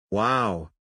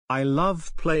Wow. I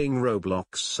love playing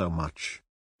Roblox so much.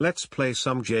 Let's play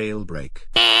some jailbreak.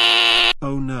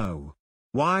 Oh no.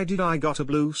 Why did I got a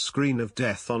blue screen of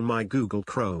death on my Google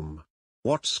Chrome?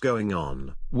 What's going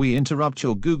on? We interrupt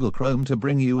your Google Chrome to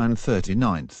bring you an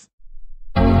 39th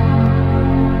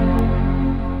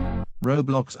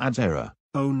Roblox Ads Error.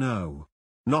 Oh no.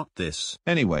 Not this.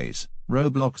 Anyways,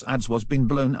 Roblox Ads was been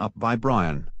blown up by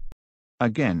Brian.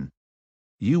 Again.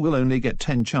 You will only get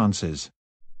 10 chances.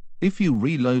 If you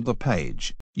reload the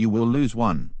page, you will lose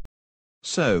 1.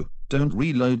 So, don't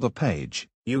reload the page.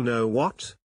 You know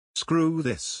what? Screw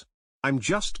this. I'm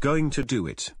just going to do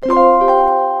it.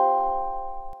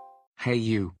 Hey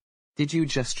you. Did you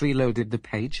just reloaded the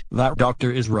page? That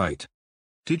doctor is right.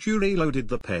 Did you reloaded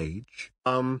the page?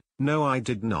 No I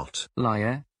did not.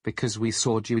 Liar, because we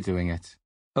saw you doing it.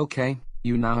 Okay,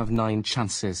 you now have 9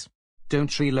 chances.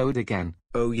 Don't reload again.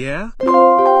 Oh yeah?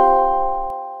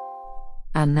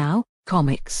 And now,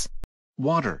 comics.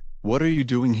 Water, what are you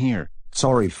doing here?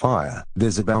 Sorry Fire,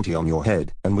 there's a bounty on your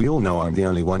head, and we all know I'm the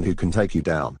only one who can take you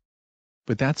down.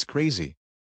 But that's crazy.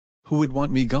 Who would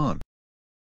want me gone?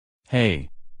 Hey,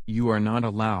 you are not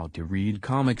allowed to read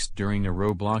comics during a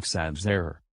Roblox Ads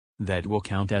error. That will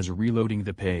count as reloading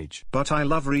the page. But I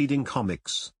love reading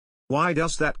comics. Why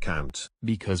does that count?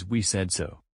 Because we said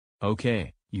so.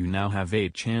 Okay, you now have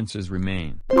 8 chances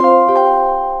remain.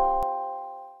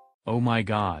 Oh my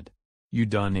god. You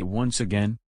done it once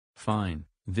again? Fine,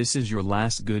 this is your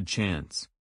last good chance.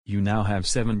 You now have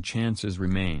 7 chances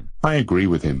remain. I agree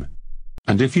with him.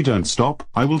 And if you don't stop,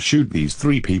 I will shoot these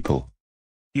 3 people.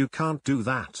 You can't do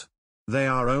that. They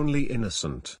are only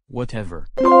innocent. Whatever.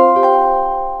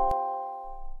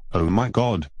 Oh my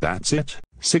god, that's it.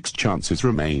 6 chances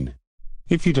remain.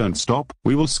 If you don't stop,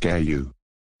 we will scare you.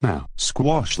 Now,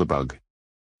 squash the bug.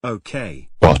 Okay.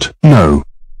 What? No.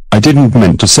 I didn't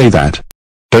meant to say that.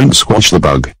 Don't squash the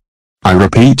bug. I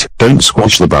repeat, don't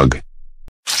squash the bug.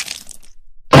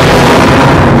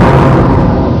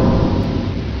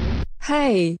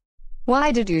 Hey!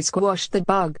 Why did you squash the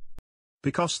bug?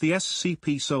 Because the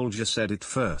SCP soldier said it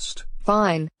first.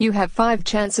 Fine, you have 5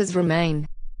 chances remain.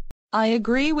 I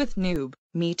agree with Noob,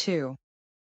 me too.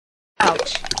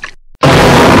 Ouch.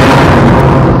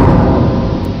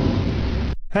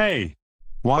 Hey!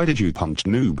 Why did you punch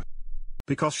Noob?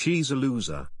 Because she's a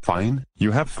loser. Fine,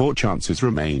 you have 4 chances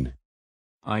remain.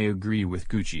 I agree with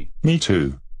Gucci. Me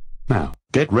too. Now,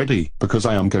 get ready, because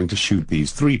I am going to shoot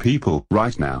these 3 people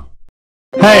right now.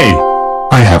 Hey!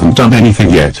 I haven't done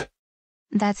anything yet.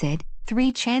 That's it,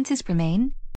 3 chances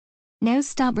remain. Now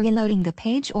stop reloading the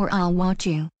page or I'll watch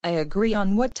you. I agree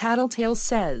on what Tattletale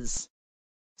says.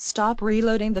 Stop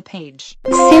reloading the page.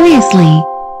 Seriously?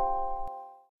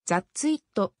 That's it.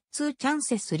 2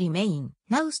 chances remain.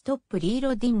 Now stop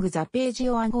reloading the page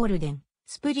or golden.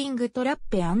 Spring Trap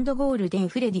and Golden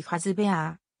Freddy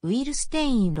Fazbear will stay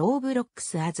in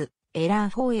Roblox as error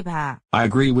forever. I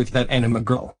agree with that anima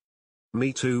girl.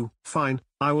 Me too. Fine,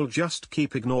 I will just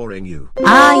keep ignoring you.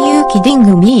 Are you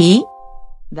kidding me?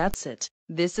 That's it.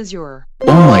 This is your...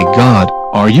 Oh my god,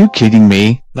 are you kidding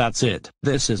me? That's it.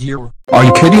 This is your... Are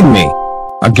you kidding me?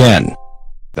 Again.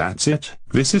 That's it.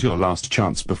 This is your last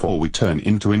chance before we turn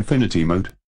into infinity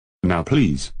mode. Now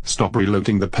please, stop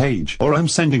reloading the page or I'm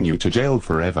sending you to jail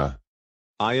forever.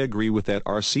 I agree with that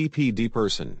RCPD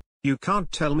person. You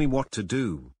can't tell me what to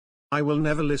do. I will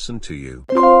never listen to you.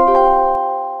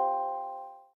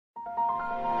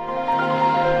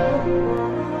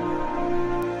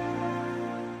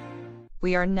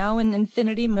 We are now in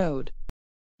infinity mode.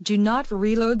 Do not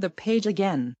reload the page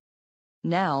again.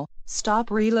 Now, stop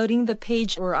reloading the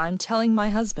page or I'm telling my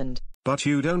husband. But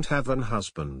you don't have an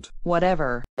husband.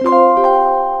 Whatever.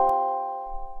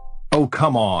 Oh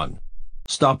come on.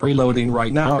 Stop reloading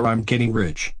right now or I'm getting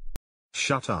rich.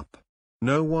 Shut up.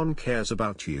 No one cares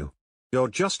about you. You're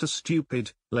just a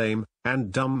stupid, lame,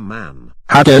 and dumb man.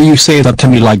 How dare you say that to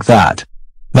me like that?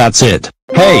 That's it.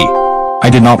 Hey! I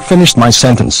did not finish my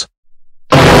sentence.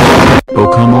 Oh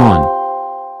come on.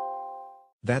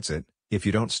 That's it. If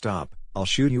you don't stop, I'll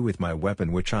shoot you with my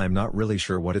weapon, which I'm not really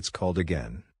sure what it's called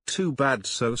again. Too bad,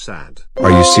 so sad.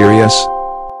 Are you serious?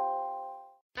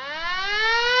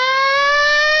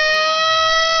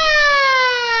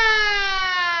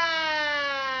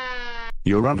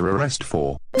 You're under arrest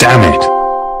for... Damn it!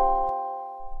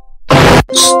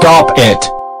 Stop it!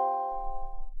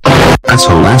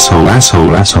 Asshole, asshole,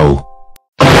 asshole, asshole.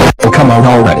 Oh come on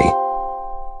already.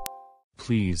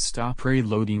 Please stop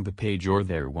reloading the page or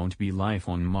there won't be life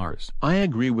on Mars. I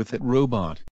agree with it,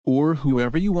 robot. Or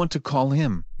whoever you want to call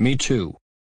him. Me too.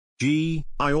 Gee,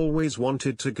 I always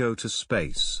wanted to go to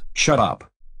space. Shut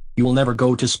up. You will never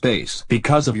go to space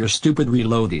because of your stupid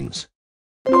reloadings.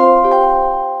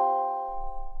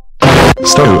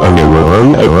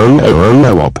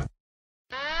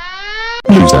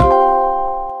 Loser.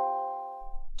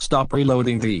 Stop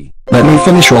reloading the. Let me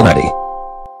finish already.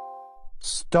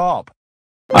 Stop.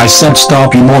 I said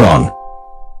stop, you moron.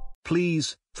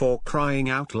 Please, for crying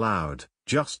out loud,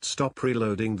 just stop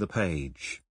reloading the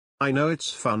page. I know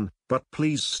it's fun, but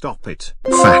please stop it.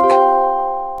 Fuck.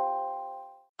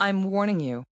 I'm warning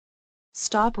you.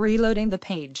 Stop reloading the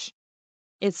page.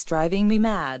 It's driving me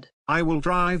mad. I will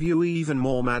drive you even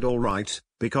more mad, alright,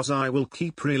 because I will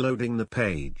keep reloading the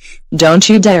page. Don't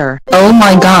you dare. Oh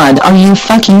my god, are you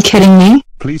fucking kidding me?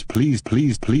 Please, please,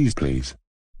 please, please, please.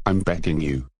 I'm begging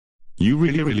you. You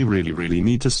really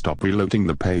need to stop reloading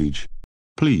the page.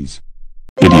 Please.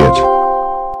 Idiot.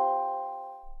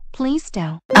 Please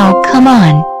don't. Oh, come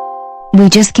on. We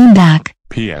just came back.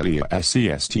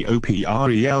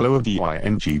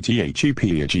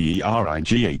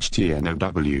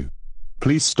 PLESCSTOPRELOVINGTHEPGERIGHTNOW.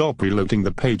 Please stop reloading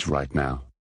the page right now.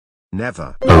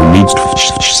 Never. Oh, needs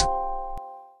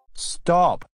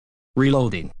Stop.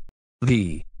 Reloading.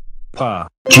 The. Pa.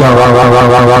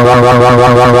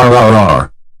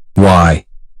 Why?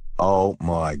 Oh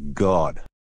my god.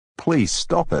 Please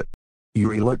stop it. You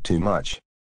reload too much.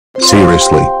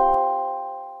 Seriously.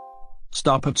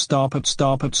 Stop it, stop it,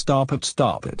 stop it, stop it,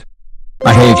 stop it.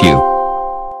 I hate you.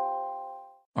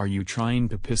 Are you trying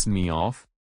to piss me off?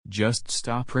 Just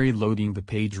stop reloading the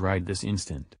page right this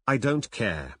instant. I don't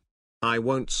care. I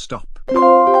won't stop.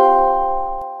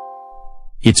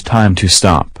 It's time to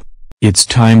stop. It's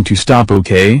time to stop,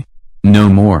 okay? No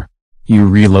more. You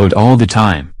reload all the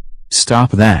time.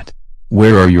 Stop that.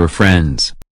 Where are your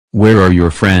friends? Where are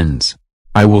your friends?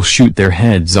 I will shoot their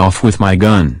heads off with my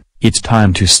gun. It's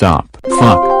time to stop.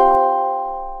 Fuck.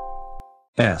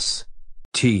 S.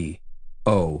 T.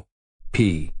 O.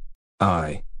 P.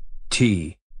 I.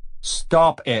 T.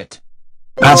 Stop it.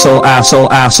 Asshole,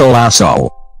 asshole, asshole,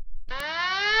 asshole.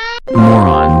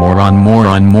 Moron, moron,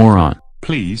 moron, moron.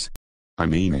 Please. I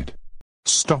mean it.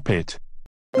 Stop it.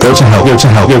 Go to hell, go to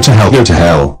hell, go to hell, go to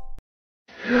hell.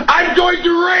 I'm going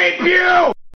to rape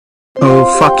you!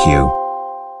 Oh, fuck you.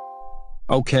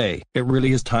 Okay, it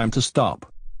really is time to stop.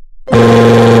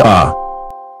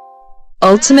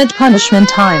 Ultimate punishment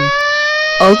time.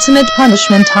 Ultimate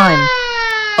punishment time.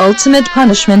 Ultimate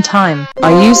punishment time.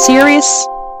 Are you serious?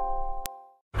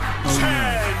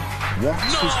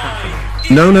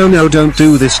 No, no, no, don't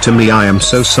do this to me. I am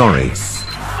so sorry.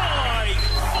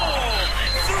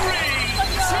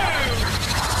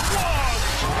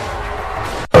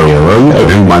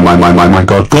 Oh my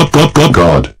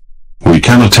god. We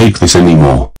cannot take this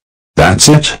anymore. That's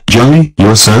it, Johnny,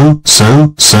 you're so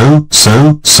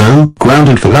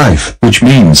grounded for life, which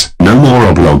means no more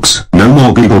Roblox, no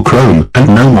more Google Chrome,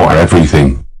 and no more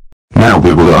everything. Now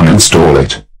we will uninstall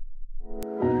it.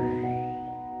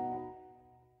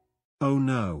 Oh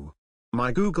no.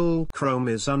 My Google Chrome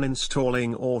is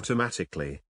uninstalling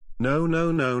automatically. No,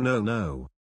 no, no, no, no.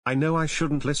 I know I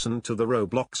shouldn't listen to the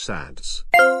Roblox ads.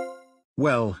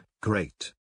 Well,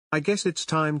 great. I guess it's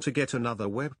time to get another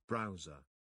web browser.